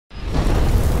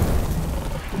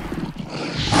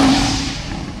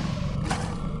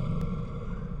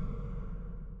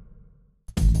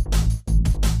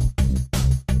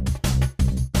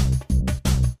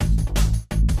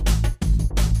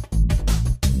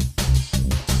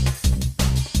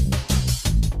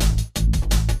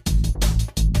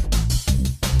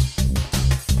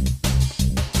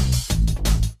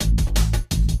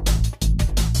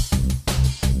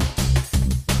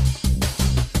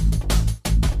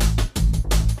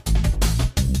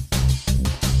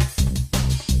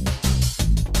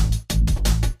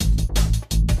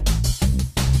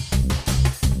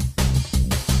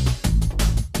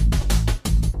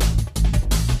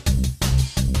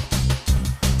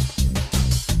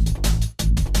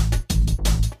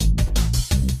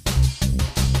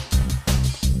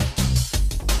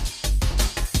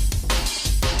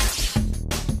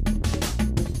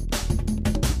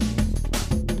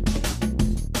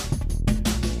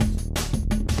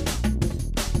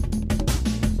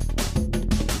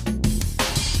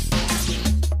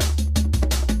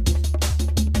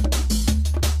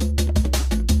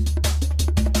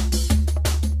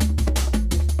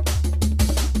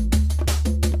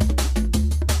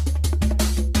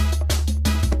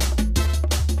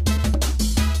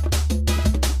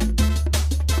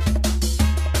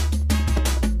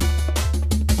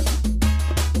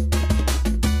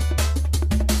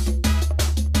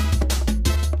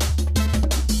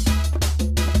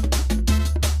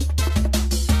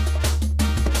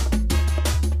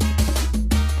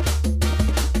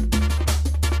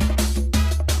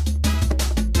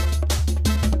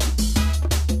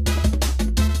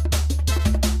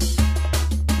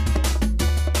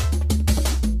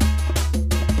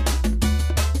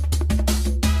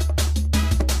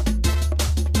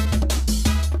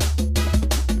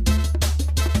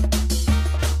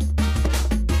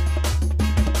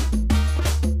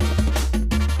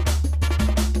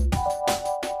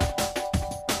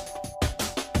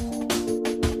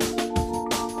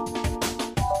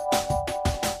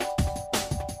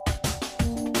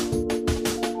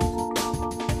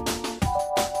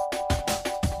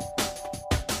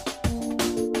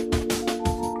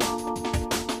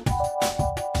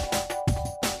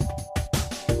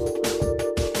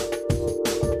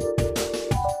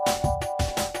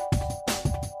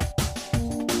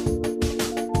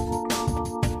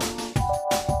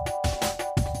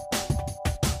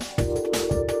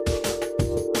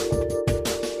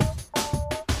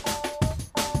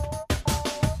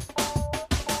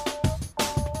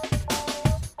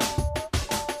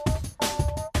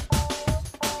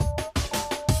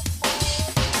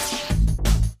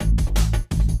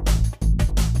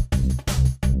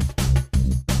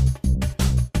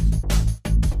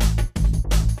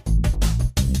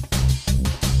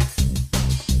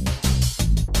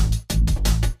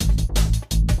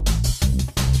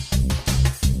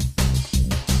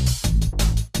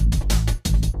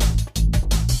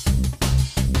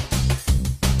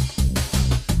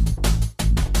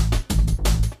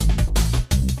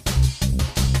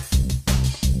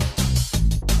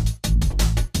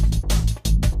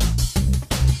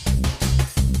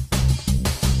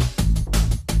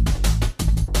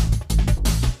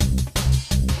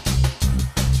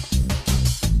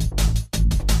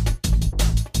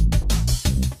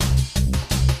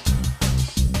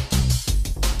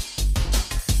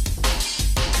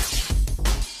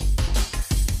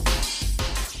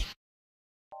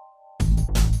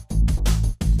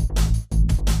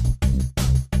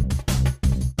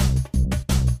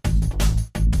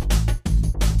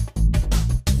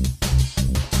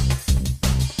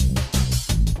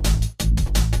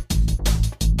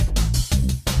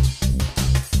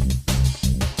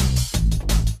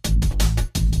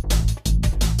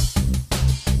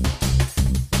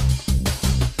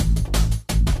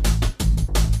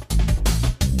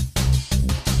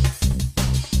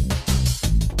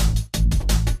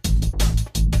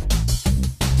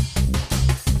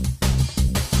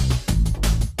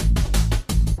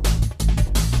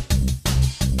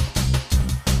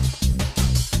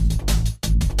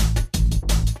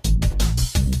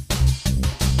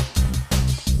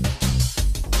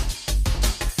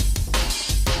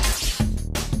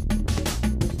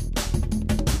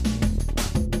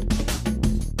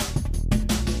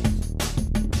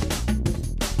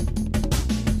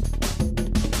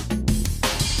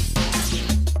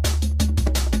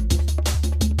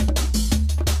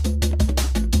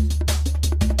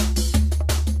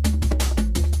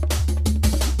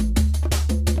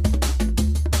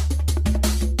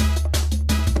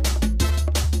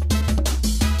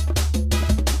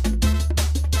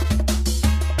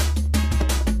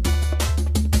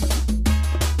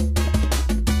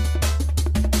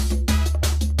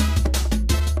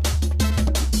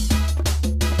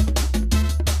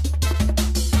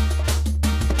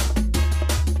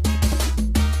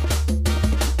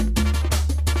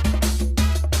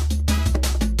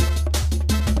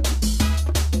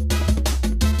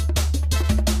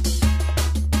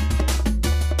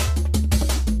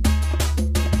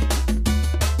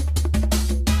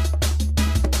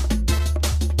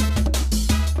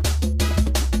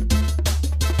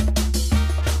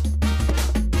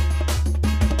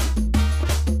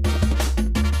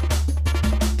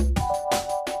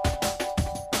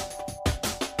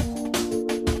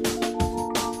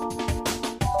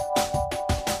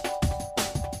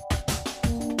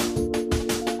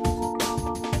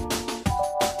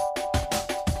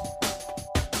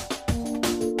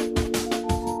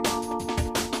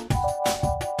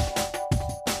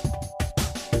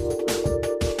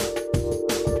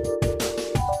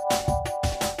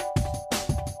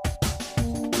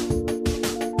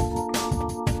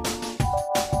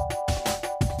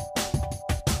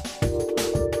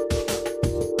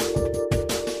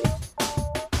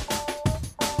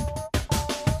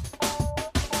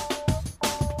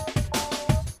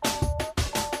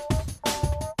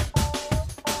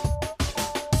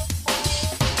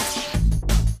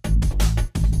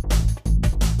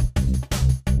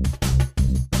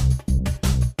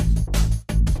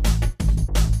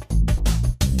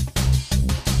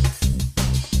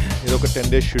ఇది ఒక 10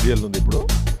 days schedule ఉంది ఇప్పుడు.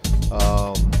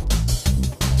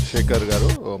 శేఖర్ గారు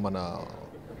మన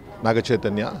నాగ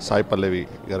చైతన్య సాయి పల్లవి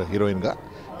గారు హీరోయిన్గా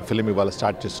ఫిలిం ఇవాళ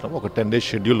స్టార్ట్ చేస్తున్నాము. ఒక 10 days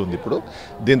షెడ్యూల్ ఉంది ఇప్పుడు.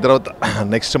 దీని తర్వాత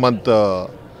నెక్స్ట్ మంత్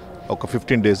ఒక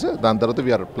 15 days, దాని తర్వాత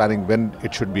we are planning when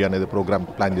it should be అనేది ప్రోగ్రామ్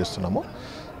ప్లాన్ చేస్తున్నాము.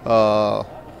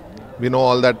 We know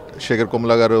all that Shekhar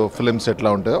కొమ్ముల గారు ఫిలిమ్స్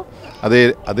ఎట్లా ఉంటాయో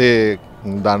అదే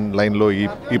దాని లైన్లో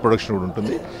ఈ ప్రొడక్షన్ కూడా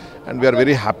ఉంటుంది. And we are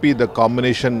very happy the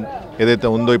combination ఏదైతే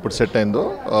ఉందో ఇప్పుడు సెట్ అయిందో.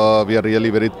 We are really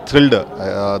very thrilled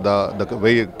the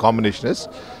way combination is.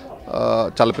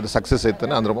 చాలా పెద్ద సక్సెస్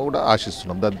అవుతుందని అందరం కూడా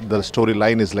ఆశిస్తున్నాం. The story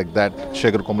line is like that.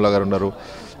 Shekhar కొమ్ముల గారు ఉన్నారు,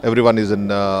 every one is in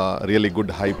really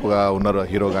good హైప్గా ఉన్నారు.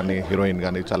 హీరో కానీ హీరోయిన్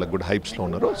కానీ చాలా గుడ్ హైప్స్లో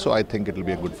ఉన్నారు. So I think it will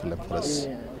be a good film for us.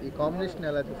 ఈ కాంబినేషన్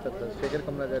ఎలా చూస్తారు శేఖర్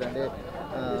కమ్ముల గారు అంటే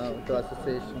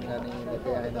అసోసియేషన్ కానీ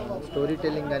లేకపోతే ఆయన స్టోరీ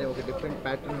టెల్లింగ్ కానీ ఒక డిఫరెంట్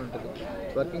ప్యాటర్న్ ఉంటుంది.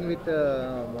 వర్కింగ్ విత్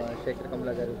శేఖర్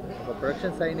కమ్ముల గారు ఒక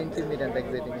ప్రొడక్షన్ సైడ్ నుంచి మీరు ఎంత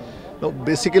ఎక్సైటింగ్?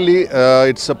 బేసికలీ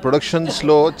ఇట్స్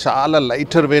ప్రొడక్షన్స్లో చాలా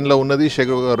లైటర్ వేన్లో ఉన్నది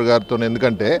శేఖర్ గారితో.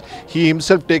 ఎందుకంటే he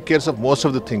himself take cares of most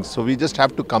of the things. So we just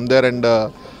have to come there and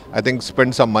I think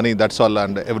spend some money, that's all,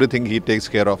 and everything he takes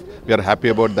care of. We are happy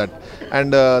about that.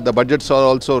 And the budgets are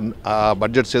also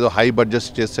budgets ఏదో high budgets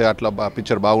చేస్తే అట్లా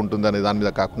picture బాగుంటుంది అనే దాని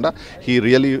మీద కాకుండా he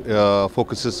really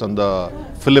focuses on the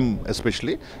film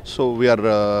especially. So we are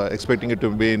expecting it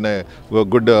to be in a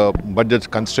good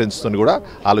budget constraints తో కూడా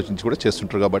ఆలోచించి కూడా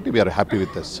చేస్తుంటారు కాబట్టి we are happy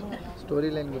with this.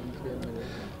 Story line గురించి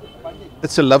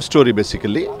It's a love story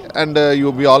basically, and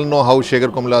we all know how Sekhar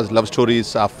Kammula's love stories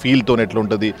are feel tone etla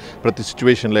untadi, prati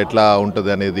situation lo etla untadi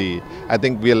anedi. I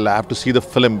think we'll have to see the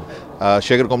film.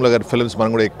 Sekhar Kammula gar films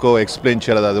మనం కూడా ఎక్కువ explain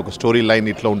చేయాలి. అది ఒక story line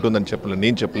ఇట్లా ఉంటుందని చెప్పలేను,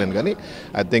 నేను చెప్పలేను, కానీ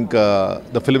I think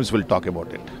the films will talk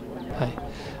about it.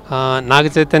 Naga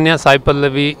Chaitanya Sai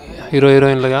Pallavi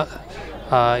హీరోయిన్లుగా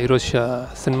ఈరోజు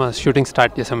సినిమా షూటింగ్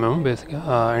స్టార్ట్ చేసాం మేము బేసిక్గా.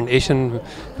 And Asian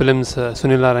films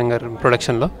Sunil Narayana గారి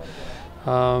ప్రొడక్షన్లో.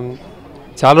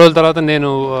 చాలా రోజుల తర్వాత నేను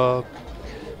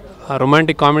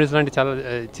రొమాంటిక్ కామెడీస్ లాంటివి చాలా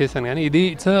చేశాను, కానీ ఇది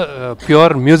it's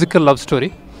pure musical love story.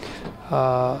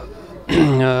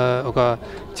 ఒక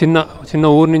చిన్న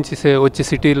ఊరు నుంచి వచ్చి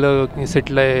సిటీలో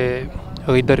సెటిల్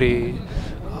అయ్యే ఇద్దరి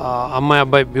అమ్మాయి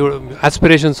అబ్బాయి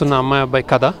ఆస్పిరేషన్స్ ఉన్న అమ్మాయి అబ్బాయి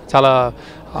కథ చాలా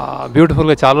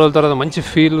బ్యూటిఫుల్గా, చాలా రోజుల తర్వాత మంచి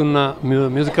ఫీల్ ఉన్న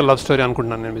మ్యూజికల్ లవ్ స్టోరీ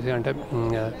అనుకుంటున్నాను నేను. అంటే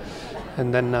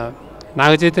అండ్ దెన్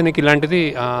నాగ చైతన్యకి ఇలాంటిది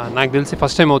నాకు తెలిసి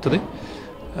ఫస్ట్ టైం అవుతుంది.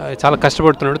 చాలా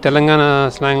కష్టపడుతున్నాడు. తెలంగాణ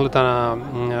స్లాంగ్లో తన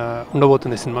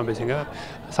ఉండబోతుంది సినిమా బేసిక్గా.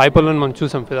 సాయి పల్లవిని మనం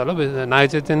చూసాం ఫిదాలో. నాగ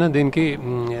చైతన్య దీనికి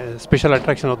స్పెషల్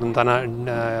అట్రాక్షన్ అవుతుంది,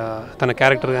 తన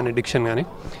క్యారెక్టర్ కానీ డిక్షన్ కానీ.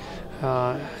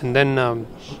 అండ్ దెన్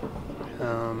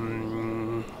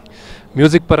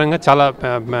మ్యూజిక్ పరంగా చాలా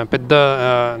పెద్ద,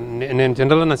 నేను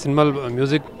జనరల్గా నా సినిమాలు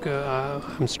music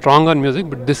I'm strong on music,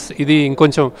 but ఇది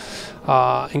ఇంకొంచెం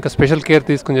ఇంకా స్పెషల్ కేర్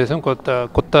తీసుకుని చేసాం.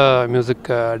 కొత్త మ్యూజిక్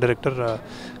డైరెక్టర్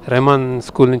రెహమాన్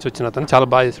స్కూల్ నుంచి వచ్చిన అతను చాలా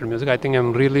బాగా చేశాడు music. I think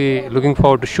I'm really looking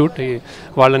forward to shoot.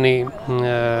 వాళ్ళని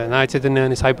నాగ చైతన్య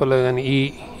కానీ సాయి పల్లవి కానీ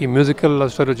ఈ మ్యూజికల్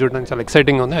లవ్ స్టోరీ చూడడానికి చాలా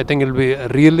ఎక్సైటింగ్గా ఉంది. I think it be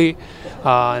really,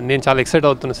 నేను చాలా ఎక్సైట్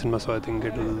అవుతున్న cinema. So I think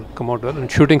it will come out well.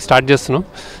 Shooting start చేస్తున్నాం.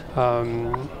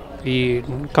 ఈ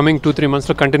కమింగ్ 2-3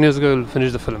 monthsలో కంటిన్యూస్గా విల్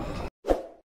ఫినిష్ ద ఫిల్మ్.